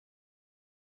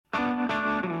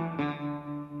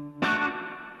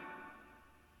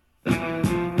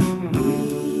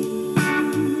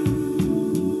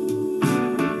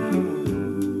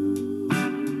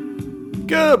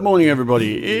Good morning,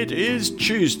 everybody. It is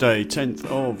Tuesday, 10th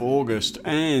of August,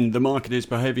 and the market is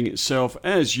behaving itself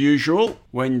as usual.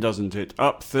 When doesn't it?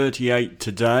 Up 38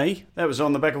 today. That was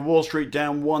on the back of Wall Street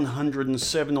down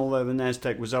 107, although the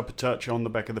Nasdaq was up a touch on the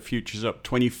back of the futures up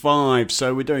 25.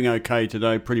 So we're doing okay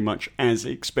today, pretty much as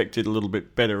expected, a little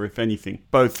bit better if anything.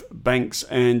 Both banks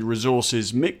and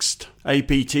resources mixed.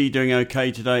 APT doing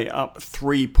okay today, up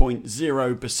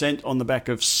 3.0% on the back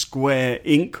of Square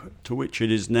Inc., to which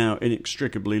it is now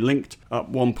inextricably linked,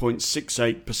 up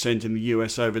 1.68% in the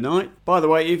US overnight. By the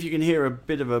way, if you can hear a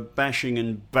bit of a bashing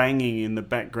and banging in the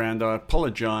background, I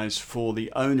apologise for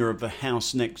the owner of the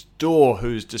house next door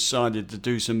who's decided to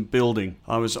do some building.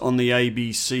 I was on the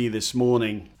ABC this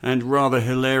morning, and rather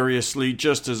hilariously,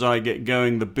 just as I get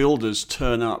going, the builders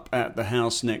turn up at the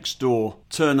house next door,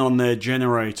 turn on their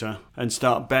generator, and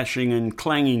start bashing and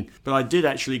clanging. But I did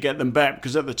actually get them back,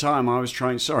 because at the time I was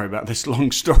trying, sorry about this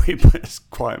long story, but it's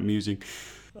quite amusing.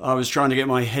 I was trying to get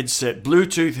my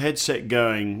Bluetooth headset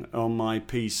going on my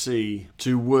PC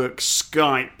to work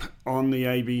Skype on the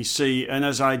ABC, and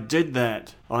as I did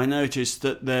that, I noticed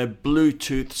that their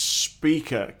Bluetooth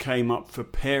speaker came up for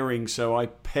pairing, so I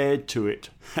paired to it,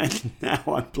 and now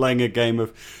I'm playing a game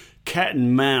of cat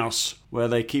and mouse where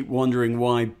they keep wondering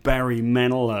why Barry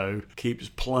Manilow keeps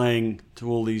playing to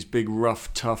all these big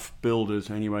rough tough builders.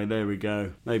 Anyway, there we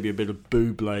go. Maybe a bit of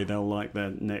Bublé, they'll like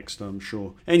that next, I'm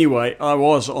sure. Anyway, I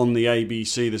was on the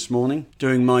ABC this morning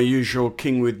doing my usual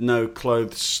king with no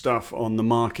clothes stuff on the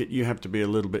market. You have to be a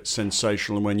little bit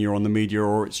sensational when you're on the media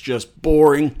or it's just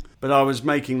boring. But I was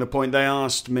making the point, they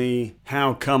asked me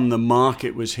how come the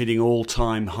market was hitting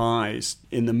all-time highs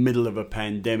in the middle of a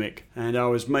pandemic. And I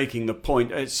was making the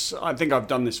point, I think I've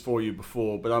done this for you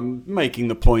before, but I'm making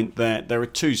the point that there are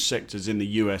two sectors in the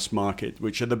US market,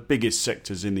 which are the biggest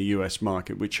sectors in the US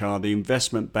market, which are the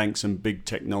investment banks and big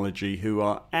technology, who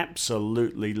are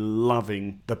absolutely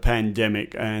loving the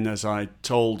pandemic. And as I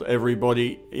told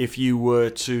everybody, if you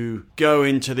were to go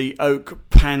into the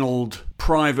oak-panelled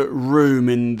private room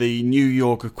in the New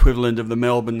York equivalent of the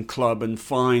Melbourne Club and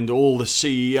find all the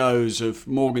CEOs of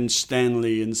Morgan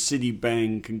Stanley and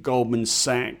Citibank and Goldman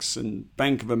Sachs and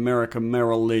Bank of America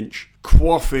Merrill Lynch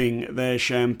quaffing their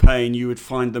champagne, you would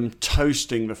find them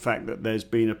toasting the fact that there's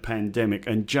been a pandemic.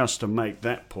 And just to make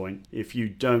that point, if you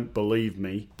don't believe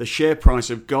me, the share price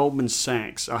of Goldman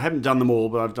Sachs, I haven't done them all,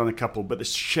 but I've done a couple, but the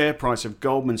share price of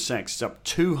Goldman Sachs is up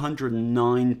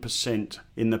 209%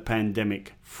 in the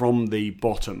pandemic from the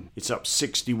bottom. It's up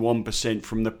 61%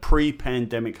 from the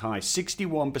pre-pandemic high.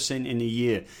 61% in a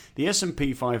year. The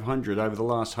S&P 500 over the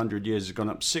last 100 years has gone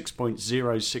up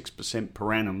 6.06%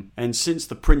 per annum. And since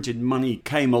the printed money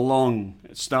came along,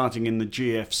 starting in the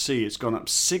GFC, it's gone up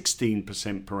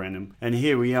 16% per annum. And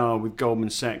here we are with Goldman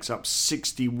Sachs up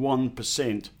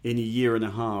 61% in a year and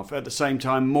a half. At the same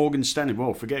time, Morgan Stanley,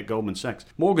 well, forget Goldman Sachs.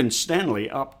 Morgan Stanley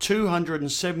up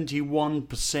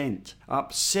 271%,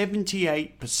 up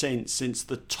 78% since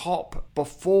the top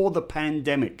before the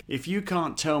pandemic. If you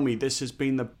can't tell me this has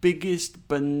been the biggest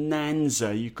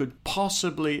bonanza you could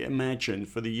possibly imagine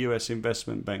for the US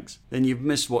investment banks, then you've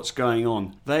missed what's going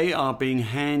on. They are being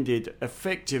handed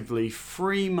effectively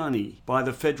free money by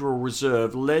the Federal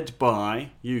Reserve, led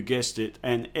by, you guessed it,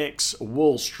 an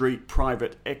ex-Wall Street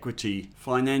private equity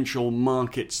financial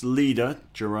markets leader,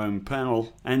 Jerome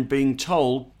Powell, and being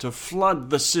told to flood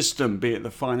the system, be it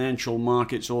the financial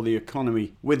markets or the economy,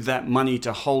 with that money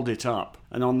to hold it up.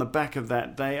 And on the back of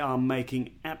that, they are making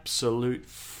absolute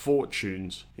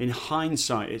fortunes. In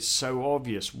hindsight, it's so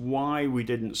obvious. Why we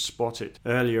didn't spot it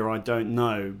earlier, I don't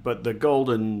know. But the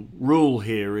golden rule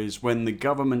here is when the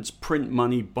governments print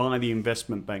money by the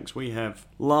investment banks. We have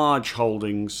large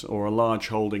holdings, or a large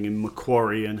holding in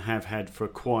Macquarie, and have had for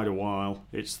quite a while.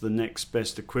 It's the next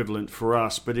best equivalent for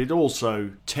us. But it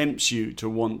also tempts you to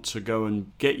want to go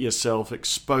and get yourself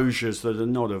exposures that are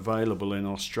not available in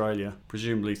Australia,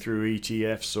 presumably through ETFs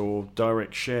or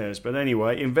direct shares. But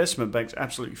anyway, investment banks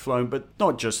absolutely flown, but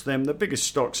not just them. The biggest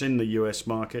stocks in the US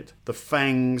market, the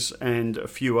FANGs and a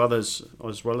few others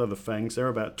as well are the FANGs. They're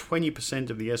about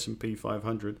 20% of the S&P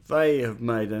 500. They have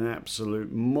made an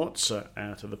absolute mozza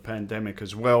out of the pandemic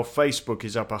as well. Facebook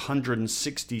is up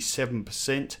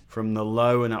 167% from the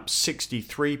low and up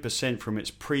 63% from its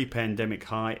pre-pandemic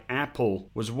high. Apple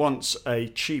was once a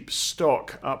cheap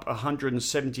stock, up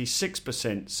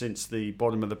 176% since the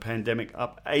bottom of the pandemic,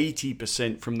 up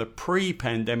 80% from the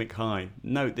pre-pandemic high.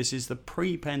 Note, this is the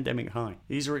pre-pandemic high.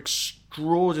 These are extremely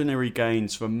extraordinary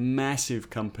gains for massive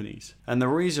companies. And the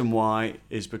reason why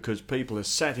is because people are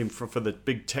sat in front, for the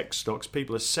big tech stocks,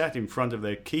 people are sat in front of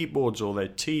their keyboards or their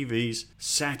TVs,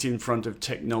 sat in front of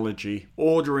technology,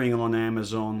 ordering on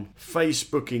Amazon,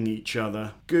 Facebooking each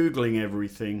other, Googling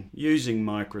everything, using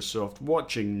Microsoft,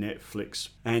 watching Netflix,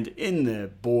 and in their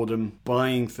boredom,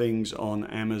 buying things on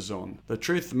Amazon. The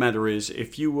truth of the matter is,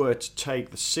 if you were to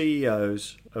take the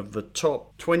CEOs of the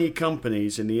top 20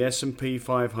 companies in the S&P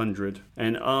 500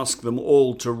 and ask them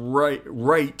all to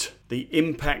rate the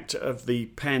impact of the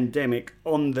pandemic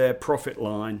on their profit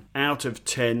line, out of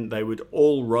 10, they would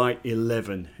all write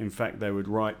 11. In fact, they would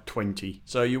write 20.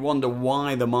 So you wonder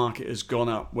why the market has gone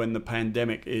up when the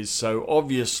pandemic is so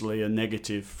obviously a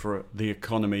negative for the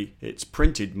economy. It's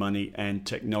printed money and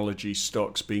technology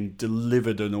stocks being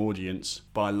delivered an audience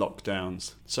by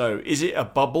lockdowns. So is it a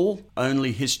bubble?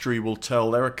 Only history will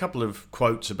tell. There are a couple of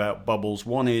quotes about bubbles.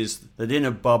 One is that in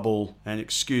a bubble, and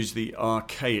excuse the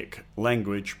archaic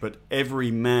language, but every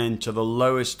man to the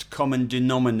lowest common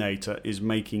denominator is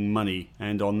making money.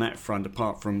 And on that front,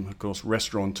 apart from, of course,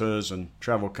 restaurateurs and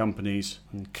travel companies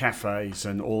and cafes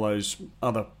and all those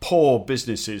other poor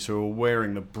businesses who are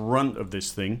wearing the brunt of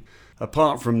this thing,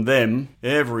 apart from them,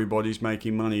 everybody's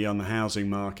making money on the housing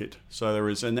market. So there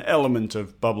is an element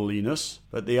of bubbliness.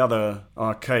 But the other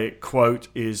archaic quote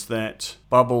is that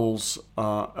bubbles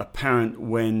are apparent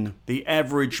when the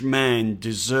average man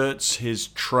deserts his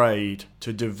trade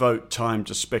to devote time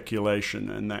to speculation,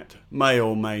 and that may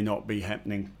or may not be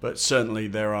happening. But certainly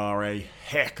there are a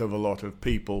heck of a lot of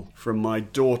people, from my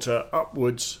daughter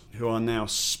upwards, who are now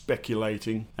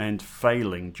speculating and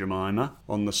failing, Jemima,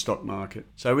 on the stock market.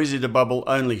 So is it a bubble?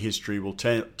 Only history will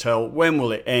tell. When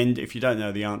will it end? If you don't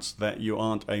know the answer to that, you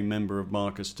aren't a member of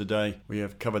Marcus Today. We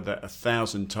have covered that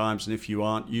 1,000 times, and if you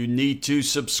aren't, you need to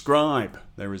subscribe.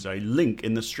 There is a link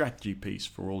in the strategy piece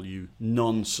for all you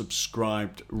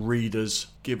non-subscribed readers.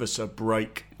 Give us a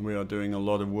break. We are doing a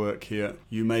lot of work here.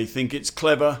 You may think it's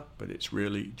clever, but it's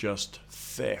really just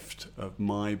theft of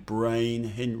my brain,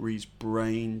 Henry's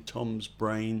brain, Tom's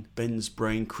brain, Ben's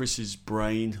brain, Chris's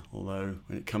brain. Although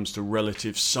when it comes to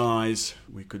relative size,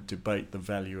 we could debate the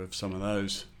value of some of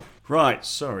those. Right,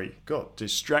 sorry, got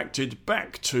distracted.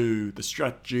 Back to the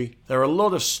strategy. There are a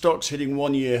lot of stocks hitting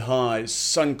one-year highs.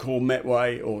 Suncor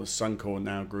Metway, or Suncor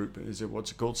Now Group, is it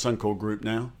what's it called? Suncor Group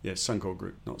now? Yes, Suncor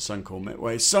Group, not Suncor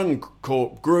Metway.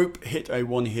 Suncor Group hit a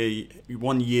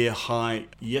one-year high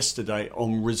yesterday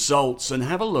on results. And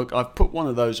have a look, I've put one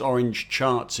of those orange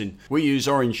charts in. We use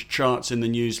orange charts in the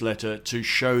newsletter to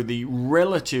show the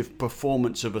relative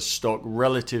performance of a stock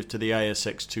relative to the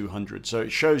ASX 200. So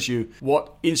it shows you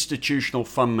what institutional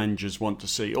fund managers want to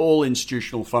see. All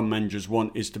institutional fund managers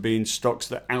want is to be in stocks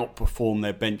that outperform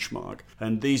their benchmark.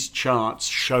 And these charts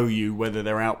show you whether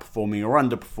they're outperforming or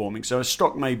underperforming. So a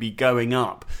stock may be going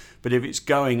up, but if it's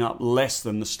going up less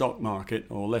than the stock market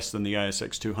or less than the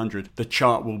ASX 200, the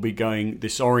chart will be going,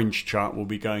 this orange chart will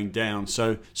be going down.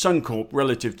 So Suncorp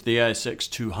relative to the ASX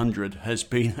 200 has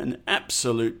been an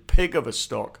absolute pig of a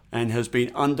stock and has been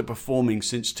underperforming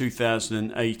since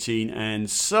 2018. And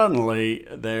suddenly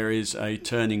there is a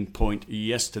turning point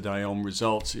yesterday on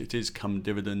results. It is come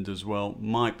dividend as well.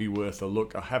 Might be worth a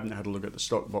look. I haven't had a look at the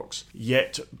stock box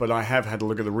yet, but I have had a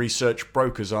look at the research.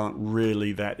 Brokers aren't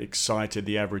really that excited.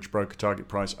 The average broker target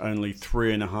price only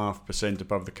 3.5%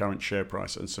 above the current share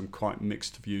price, and some quite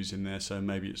mixed views in there, so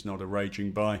maybe it's not a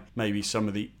raging buy. Maybe some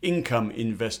of the income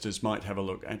investors might have a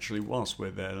look. Actually, whilst we're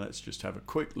there, let's just have a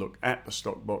quick look at the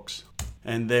stock box.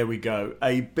 And there we go,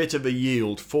 a bit of a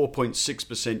yield,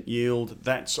 4.6% yield.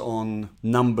 That's on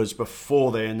numbers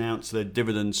before they announced their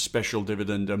dividend, special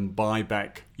dividend and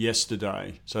buyback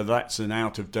yesterday. So that's an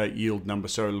out-of-date yield number,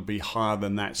 so it'll be higher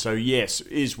than that. So yes,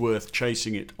 it is worth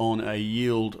chasing it on a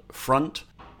yield front.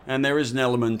 And there is an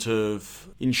element of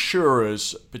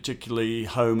insurers, particularly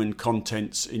home and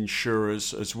contents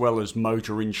insurers, as well as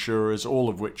motor insurers, all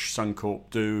of which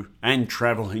Suncorp do, and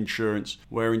travel insurance,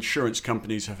 where insurance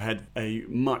companies have had a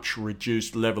much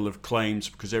reduced level of claims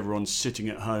because everyone's sitting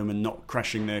at home and not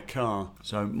crashing their car.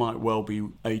 So it might well be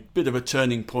a bit of a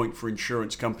turning point for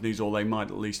insurance companies, or they might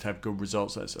at least have good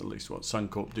results. That's at least what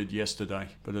Suncorp did yesterday.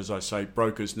 But as I say,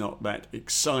 brokers not that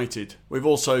excited. We've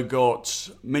also got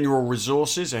mineral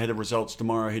resources ahead of results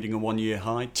tomorrow, hitting a one-year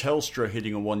high. Telstra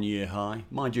hitting a one-year high.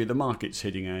 Mind you, the market's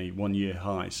hitting a one-year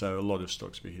high, so a lot of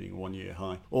stocks will be hitting a one-year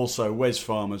high. Also,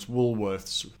 Wesfarmers,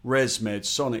 Woolworths, ResMed,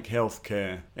 Sonic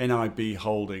Healthcare, NIB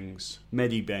Holdings,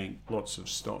 Medibank, lots of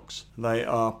stocks. They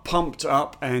are pumped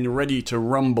up and ready to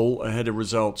rumble ahead of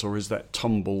results, or is that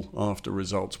tumble after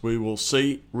results? We will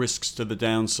see. Risks to the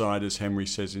downside, as Henry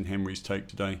says in Henry's Take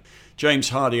today.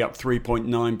 James Hardie up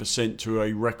 3.9% to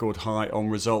a record high on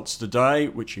results today,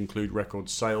 which include record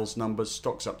sales numbers.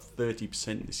 Stocks up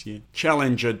 30% this year.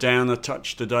 Challenger down a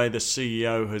touch today. The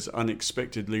CEO has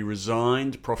unexpectedly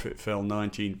resigned. Profit fell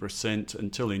 19%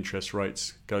 until interest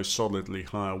rates go solidly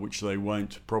higher, which they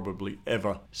won't probably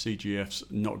ever. CGF's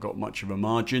not got much of a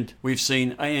margin. We've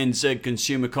seen ANZ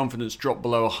consumer confidence drop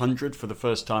below 100 for the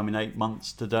first time in 8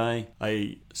 months today.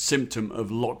 A symptom of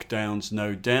lockdowns,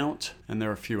 no doubt. And there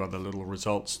are a few other little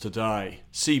results today.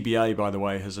 CBA, by the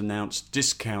way, has announced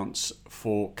discounts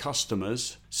for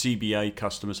customers. CBA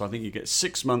customers, I think you get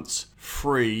 6 months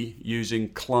free using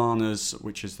Klarna's,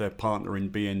 which is their partner in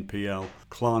BNPL,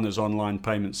 Klarna's online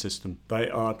payment system. They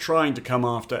are trying to come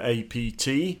after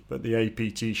APT, but the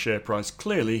APT share price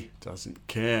clearly doesn't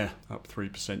care. Up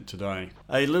 3% today.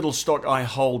 A little stock I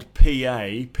hold, PA.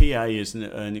 PA is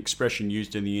an expression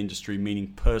used in the industry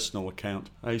meaning personal account.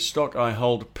 A stock I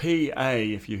hold, PA,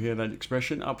 if you hear that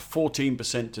expression, up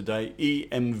 14% today.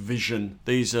 EM Vision.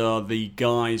 These are the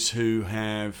guys who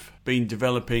have been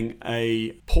developing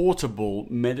a portable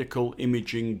medical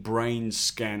imaging brain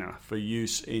scanner for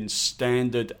use in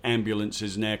standard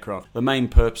ambulances and aircraft. The main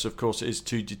purpose, of course, is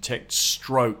to detect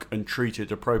stroke and treat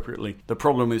it appropriately. The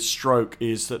problem with stroke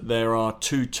is that there are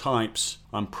two types.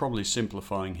 I'm probably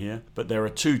simplifying here, but there are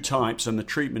two types and the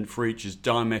treatment for each is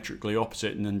diametrically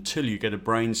opposite, and until you get a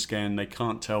brain scan they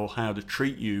can't tell how to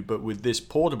treat you. But with this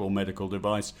portable medical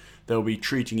device they'll be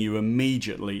treating you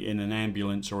immediately in an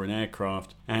ambulance or an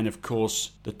aircraft. And of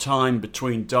course the time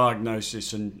between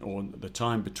diagnosis or the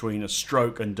time between a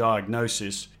stroke and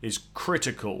diagnosis is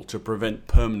critical to prevent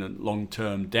permanent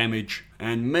long-term damage.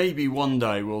 And maybe one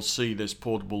day we'll see this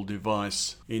portable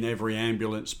device in every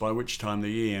ambulance, by which time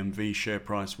the EMV share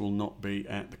price will not be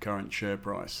at the current share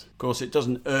price. Of course, it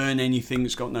doesn't earn anything.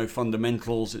 It's got no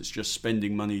fundamentals. It's just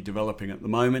spending money developing at the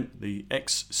moment. The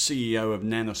ex-CEO of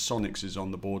Nanosonics is on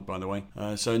the board, by the way.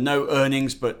 So no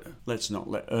earnings, but let's not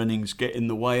let earnings get in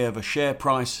the way of a share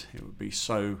price. It would be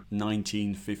so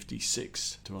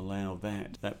 1956 to allow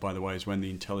that. That, by the way, is when The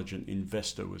Intelligent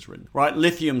Investor was written. Right,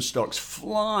 lithium stocks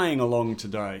flying along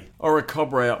today.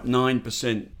 Orocobre up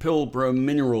 9%. Pilbara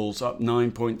Minerals up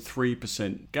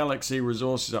 9.3%. Galaxy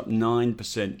Resources up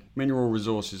 9%. Mineral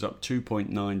Resources up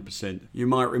 2.9%. You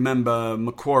might remember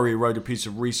Macquarie wrote a piece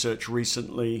of research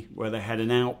recently where they had an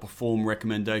outperform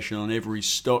recommendation on every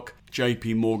stock.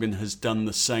 JP Morgan has done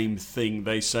the same thing.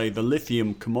 They say the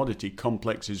lithium commodity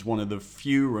complex is one of the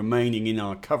few remaining in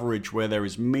our coverage where there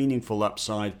is meaningful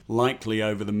upside, likely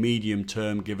over the medium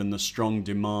term given the strong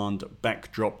demand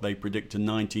backdrop. They predict a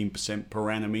 19%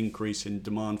 per annum increase in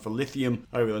demand for lithium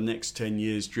over the next 10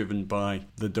 years, driven by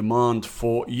the demand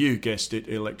for, you guessed it,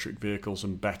 electric vehicles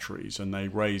and batteries. And they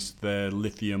raised their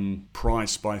lithium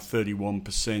price by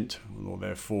 31%, or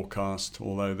their forecast,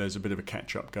 although there's a bit of a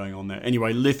catch-up going on there.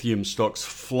 Anyway, lithium stocks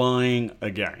flying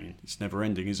again. It's never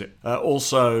ending, is it?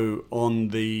 Also on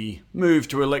the move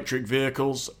to electric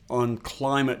vehicles, on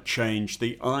climate change,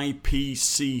 the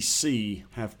IPCC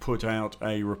have put out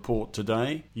a report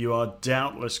today. You are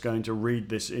doubtless going to read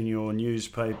this in your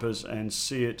newspapers and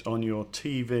see it on your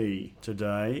TV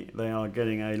today. They are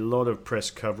getting a lot of press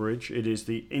coverage. It is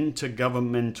the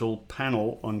Intergovernmental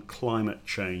Panel on Climate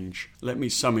Change. Let me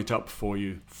sum it up for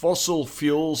you. Fossil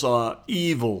fuels are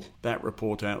evil. That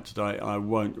report out today. I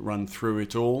won't run through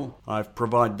it all. I've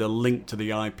provided a link to the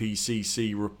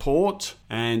IPCC report,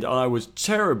 and I was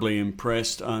terribly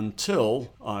impressed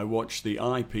until I watched the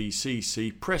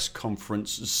IPCC press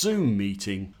conference Zoom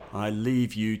meeting. I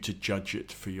leave you to judge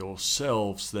it for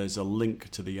yourselves. There's a link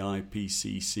to the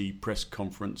IPCC press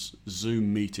conference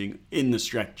Zoom meeting in the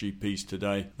strategy piece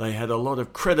today. They had a lot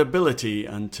of credibility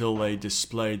until they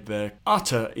displayed their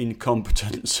utter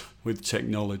incompetence with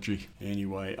technology.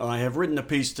 Anyway, I have written a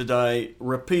piece today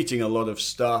repeating a lot of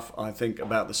stuff, I think,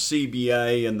 about the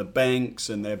CBA and the banks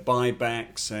and their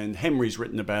buybacks, and Henry's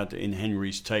written about it in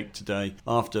Henry's Take today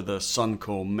after the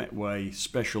Suncor Metway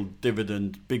special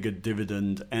dividend, bigger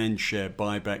dividend and share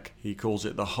buyback. He calls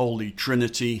it the Holy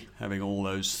Trinity, having all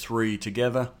those three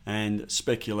together, and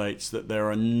speculates that there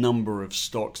are a number of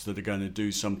stocks that are going to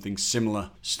do something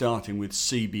similar, starting with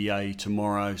CBA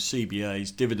tomorrow. CBA's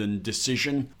dividend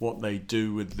decision, what they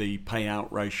do with the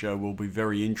payout ratio will be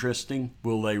very interesting.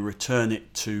 Will they return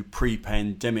it to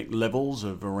pre-pandemic levels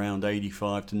of around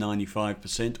 85 to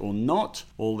 95% or not?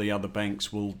 All the other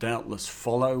banks will doubtless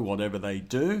follow whatever they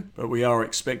do, but we are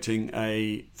expecting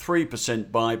a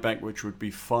 3% buyback, which would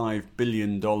be $5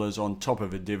 billion on top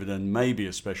of a dividend, maybe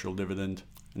a special dividend.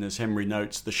 And as Henry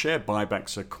notes, the share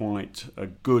buybacks are quite a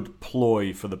good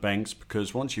ploy for the banks,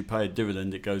 because once you pay a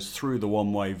dividend, it goes through the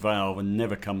one-way valve and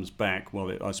never comes back.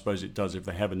 Well, I suppose it does if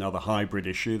they have another hybrid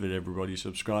issue that everybody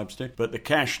subscribes to. But the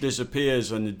cash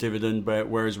disappears on the dividend,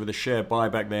 whereas with a share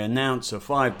buyback, they announce a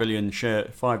 $5 billion share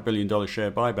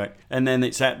buyback, and then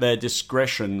it's at their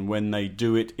discretion when they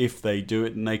do it, if they do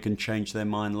it, and they can change their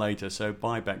mind later. So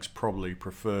buybacks probably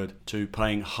preferred to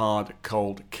paying hard,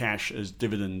 cold cash as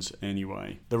dividends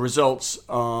anyway. The results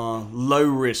are low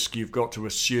risk, you've got to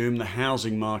assume. The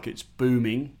housing market's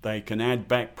booming. They can add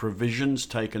back provisions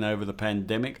taken over the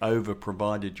pandemic,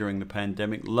 over-provided during the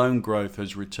pandemic. Loan growth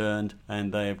has returned,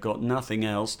 and they have got nothing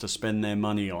else to spend their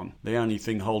money on. The only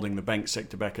thing holding the bank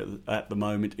sector back at the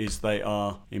moment is they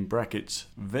are, in brackets,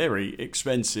 very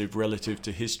expensive relative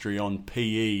to history on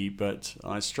PE, but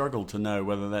I struggle to know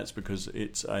whether that's because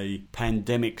it's a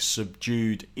pandemic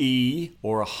subdued E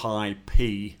or a high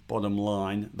P. Bottom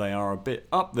line, they are a bit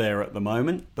up there at the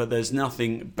moment, but there's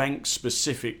nothing bank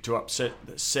specific to set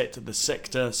the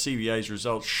sector. CBA's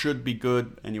results should be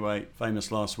good. Anyway,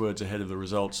 famous last words ahead of the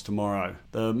results tomorrow.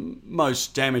 The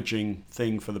most damaging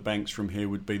thing for the banks from here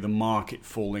would be the market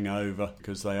falling over,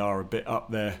 because they are a bit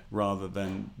up there rather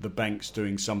than the banks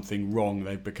doing something wrong.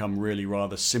 They've become really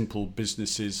rather simple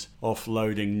businesses,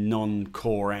 offloading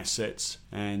non-core assets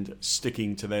and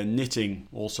sticking to their knitting.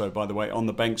 Also, by the way, on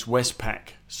the banks, Westpac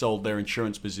sold their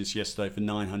insurance business yesterday for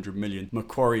 $900 million.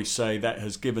 Macquarie say that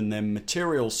has given them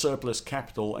material surplus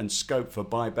capital and scope for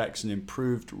buybacks and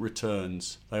improved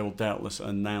returns. They will doubtless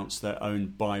announce their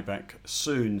own buyback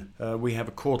soon. We have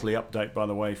a quarterly update, by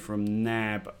the way, from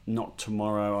NAB, not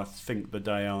tomorrow, I think the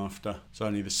day after. It's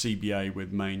only the CBA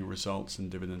with main results and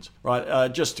dividends.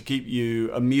 Right, just to keep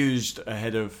you amused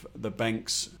ahead of the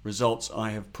bank's results,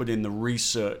 I have put in the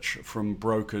research from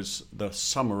brokers, the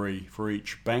summary for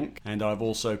each bank, and I've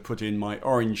also put in my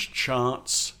orange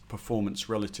charts, performance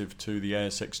relative to the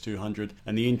ASX 200,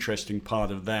 and the interesting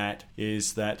part of that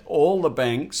is that all the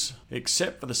banks,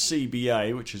 except for the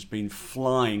CBA, which has been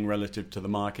flying relative to the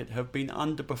market, have been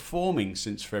underperforming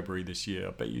since February this year.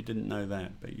 I bet you didn't know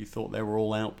that, but you thought they were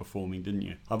all outperforming, didn't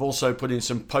you? I've also put in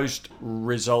some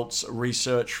post-results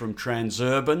research from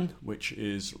Transurban, which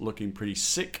is looking pretty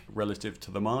sick relative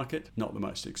to the market. Not the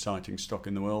most exciting stock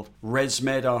in the world.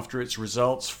 ResMed, after its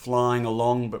results, flying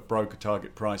along, but broker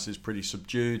target price is pretty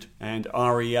subdued. And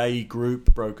REA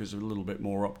Group, brokers are a little bit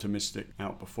more optimistic,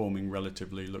 outperforming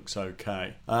relatively, looks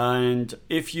okay. And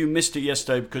if you missed it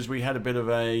yesterday because we had a bit of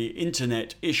a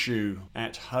internet issue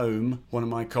at home, one of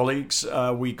my colleagues,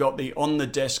 we got the On the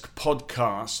Desk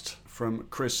podcast from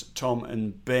Chris, Tom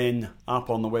and Ben up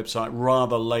on the website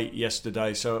rather late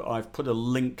yesterday, so I've put a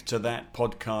link to that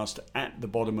podcast at the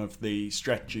bottom of the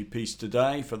strategy piece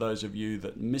today for those of you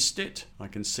that missed it. I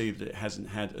can see that it hasn't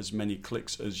had as many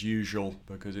clicks as usual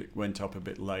because it went up a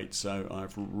bit late, so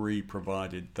I've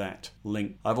re-provided that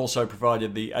link. I've also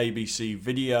provided the ABC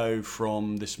video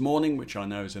from this morning, which I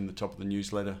know is in the top of the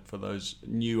newsletter for those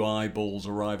new eyeballs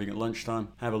arriving at lunchtime.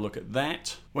 Have a look at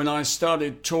that. When I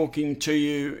started talking to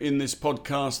you in this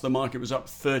podcast, the market was up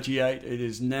 38. It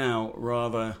is now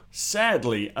rather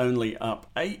sadly only up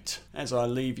 8. As I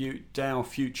leave you, Dow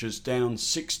futures down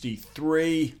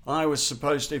 63. I was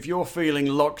supposed to, if you're feeling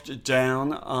locked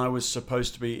down, I was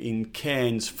supposed to be in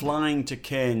Cairns, flying to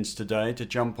Cairns today to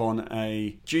jump on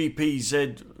a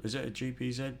GPZ, is it a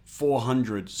GPZ?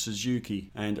 400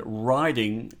 Suzuki, and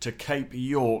riding to Cape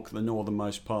York, the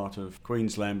northernmost part of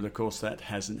Queensland, but of course that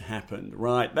hasn't happened.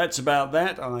 Right, that's about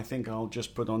that. I think I'll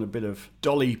just put on a bit of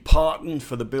Dolly Parton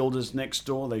for the builders next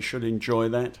door. They should enjoy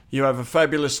that. You have a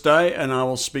fabulous day, and I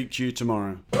will speak to you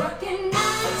tomorrow.